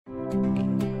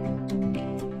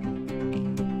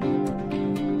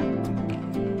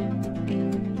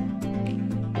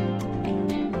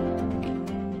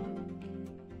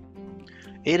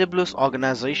AWS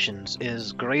Organizations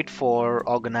is great for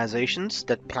organizations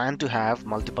that plan to have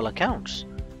multiple accounts.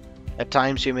 At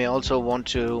times, you may also want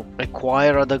to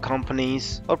acquire other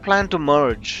companies or plan to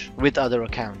merge with other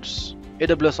accounts.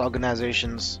 AWS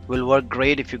organizations will work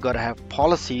great if you gotta have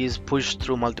policies pushed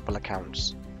through multiple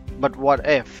accounts. But what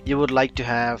if you would like to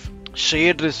have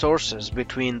shared resources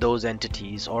between those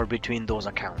entities or between those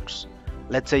accounts?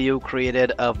 Let's say you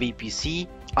created a VPC,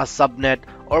 a subnet,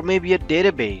 or maybe a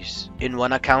database in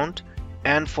one account,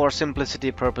 and for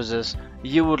simplicity purposes,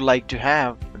 you would like to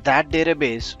have that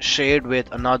database shared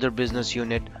with another business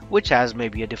unit which has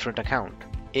maybe a different account.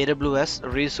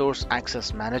 AWS Resource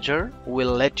Access Manager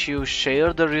will let you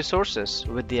share the resources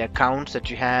with the accounts that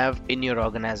you have in your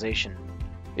organization.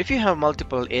 If you have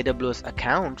multiple AWS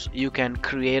accounts, you can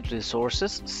create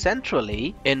resources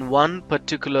centrally in one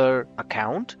particular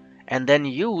account and then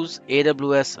use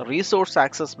AWS Resource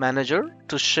Access Manager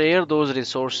to share those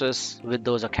resources with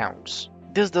those accounts.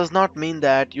 This does not mean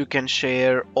that you can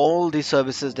share all the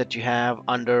services that you have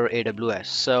under AWS.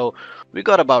 So we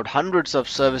got about hundreds of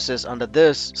services under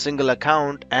this single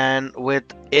account, and with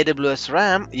AWS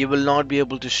RAM, you will not be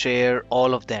able to share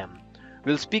all of them.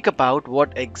 We'll speak about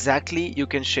what exactly you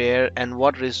can share and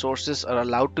what resources are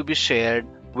allowed to be shared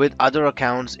with other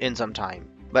accounts in some time.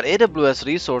 But AWS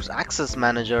Resource Access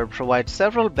Manager provides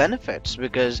several benefits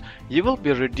because you will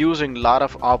be reducing a lot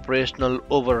of operational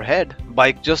overhead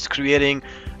by just creating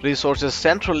resources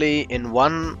centrally in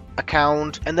one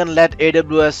account and then let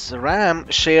AWS RAM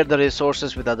share the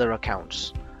resources with other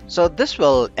accounts. So this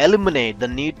will eliminate the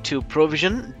need to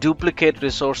provision duplicate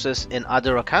resources in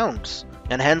other accounts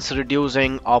and hence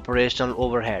reducing operational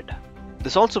overhead.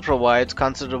 This also provides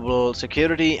considerable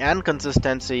security and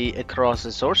consistency across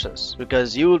resources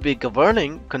because you will be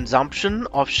governing consumption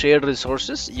of shared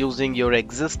resources using your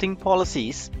existing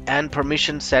policies and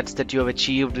permission sets that you have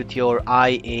achieved with your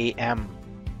IAM.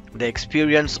 The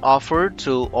experience offered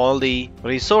to all the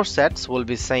resource sets will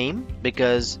be same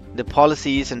because the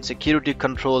policies and security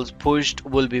controls pushed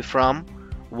will be from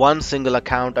one single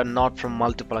account and not from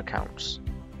multiple accounts.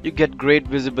 You get great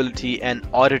visibility and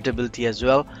auditability as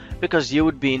well because you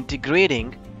would be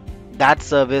integrating that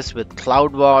service with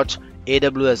CloudWatch,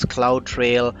 AWS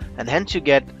CloudTrail, and hence you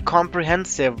get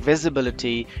comprehensive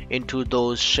visibility into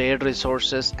those shared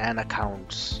resources and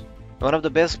accounts. One of the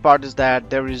best part is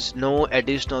that there is no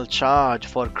additional charge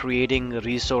for creating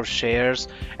resource shares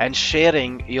and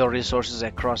sharing your resources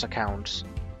across accounts.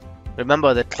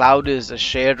 Remember that cloud is a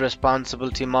shared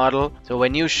responsibility model, so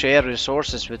when you share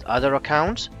resources with other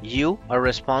accounts, you are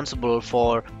responsible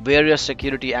for various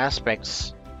security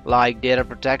aspects like data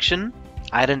protection,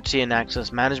 identity and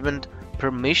access management,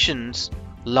 permissions,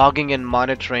 logging and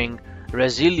monitoring,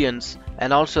 resilience,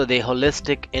 and also the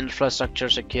holistic infrastructure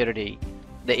security.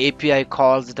 The API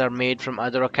calls that are made from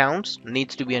other accounts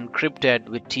needs to be encrypted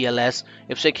with TLS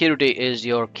if security is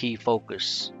your key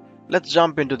focus. Let's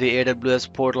jump into the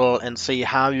AWS portal and see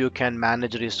how you can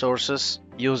manage resources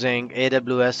using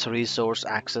AWS Resource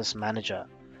Access Manager.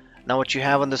 Now what you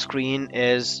have on the screen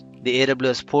is the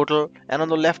AWS portal, and on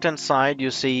the left hand side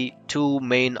you see two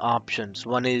main options.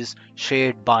 One is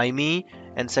shared by me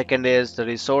and second is the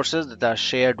resources that are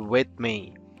shared with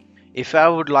me. If I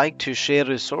would like to share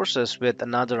resources with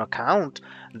another account,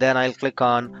 then I'll click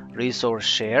on Resource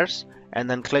Shares and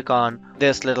then click on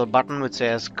this little button which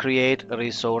says Create a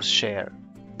Resource Share.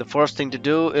 The first thing to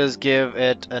do is give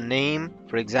it a name,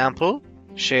 for example,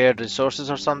 Shared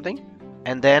Resources or something.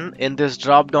 And then in this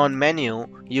drop down menu,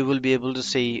 you will be able to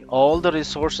see all the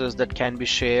resources that can be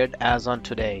shared as on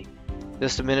today.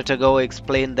 Just a minute ago I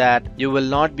explained that you will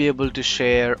not be able to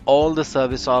share all the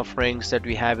service offerings that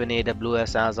we have in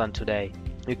AWS as on today.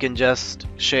 You can just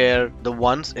share the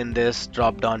ones in this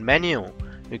drop down menu.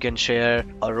 You can share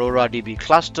Aurora DB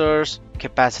clusters,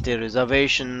 capacity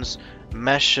reservations,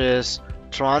 meshes,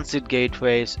 transit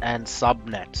gateways, and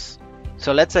subnets.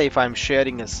 So let's say if I'm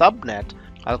sharing a subnet,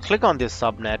 I'll click on this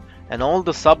subnet and all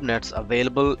the subnets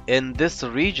available in this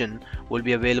region will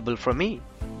be available for me.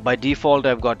 By default,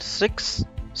 I've got 6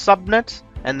 subnets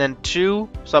and then 2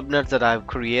 subnets that I've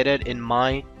created in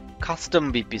my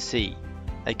custom VPC.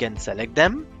 I can select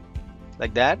them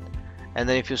like that, and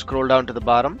then if you scroll down to the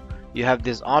bottom, you have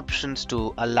these options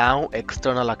to allow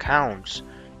external accounts.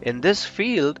 In this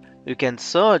field, you can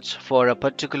search for a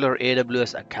particular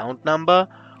AWS account number,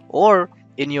 or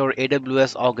in your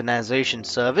AWS organization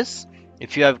service,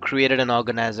 if you have created an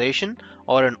organization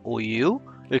or an OU,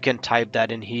 you can type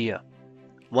that in here.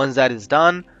 Once that is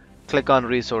done, click on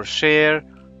Resource Share.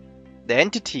 The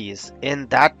entities in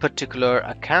that particular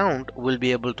account will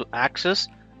be able to access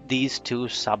these 2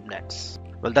 subnets.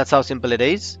 Well, that's how simple it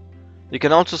is. You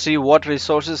can also see what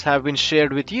resources have been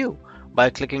shared with you by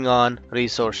clicking on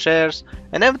Resource Shares,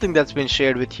 and everything that's been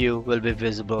shared with you will be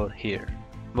visible here.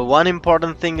 But one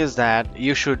important thing is that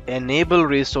you should enable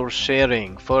resource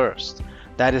sharing first.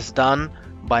 That is done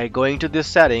by going to the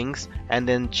settings and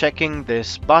then checking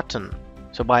this button.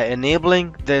 So by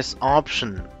enabling this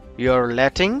option, you're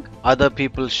letting other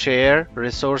people share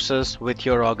resources with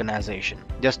your organization.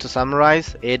 Just to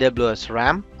summarize, AWS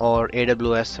RAM or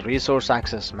AWS Resource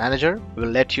Access Manager will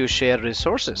let you share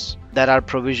resources that are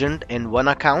provisioned in one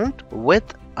account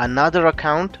with another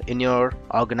account in your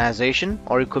organization,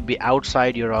 or it could be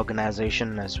outside your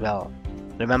organization as well.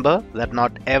 Remember that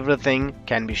not everything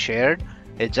can be shared.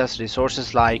 It's just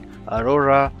resources like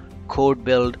Aurora, Code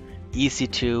Build,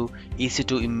 EC2,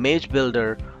 EC2 Image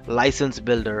Builder, License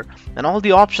Builder, and all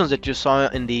the options that you saw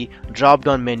in the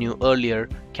drop-down menu earlier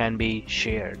can be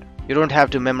shared. You don't have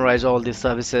to memorize all these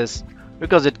services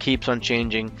because it keeps on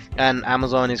changing, and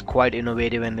Amazon is quite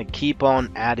innovative and they keep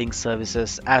on adding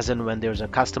services as and when there's a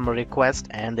customer request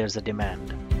and there's a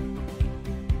demand.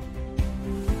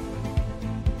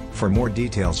 For more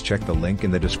details, check the link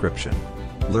in the description.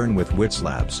 Learn with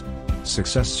Whizlabs.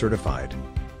 Success certified.